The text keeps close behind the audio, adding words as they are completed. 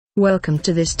Welcome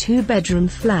to this 2-bedroom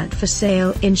flat for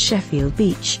sale in Sheffield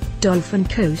Beach, Dolphin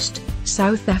Coast,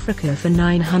 South Africa for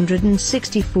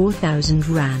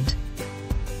R964,000.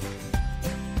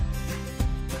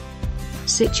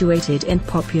 Situated in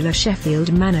popular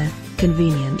Sheffield Manor,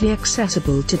 conveniently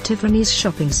accessible to Tiffany's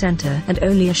shopping centre and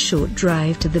only a short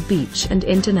drive to the beach and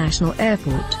international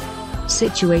airport.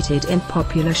 Situated in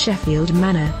popular Sheffield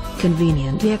Manor,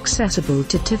 conveniently accessible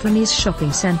to Tiffany's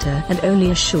shopping centre and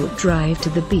only a short drive to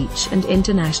the beach and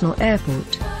international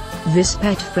airport. This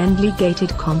pet-friendly gated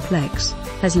complex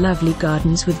has lovely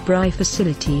gardens with braai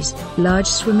facilities, large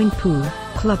swimming pool,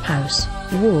 clubhouse,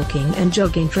 walking and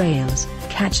jogging trails,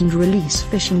 catch and release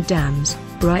fishing dams,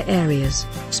 braai areas,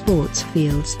 sports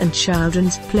fields and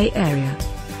children's play area.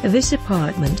 This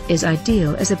apartment is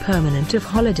ideal as a permanent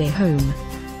holiday home.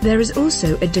 There is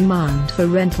also a demand for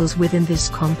rentals within this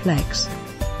complex.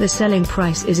 The selling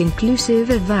price is inclusive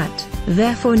of VAT,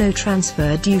 therefore no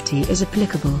transfer duty is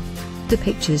applicable. The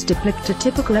pictures depict a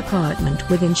typical apartment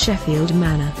within Sheffield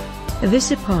Manor. This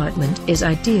apartment is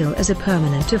ideal as a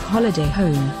permanent holiday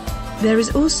home. There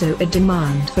is also a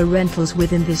demand for rentals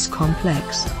within this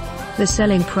complex. The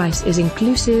selling price is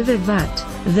inclusive of VAT,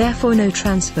 therefore no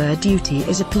transfer duty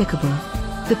is applicable.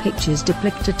 The pictures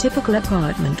depict a typical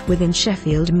apartment within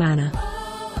Sheffield Manor.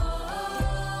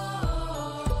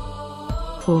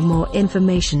 For more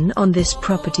information on this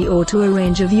property or to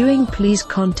arrange a viewing, please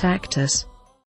contact us.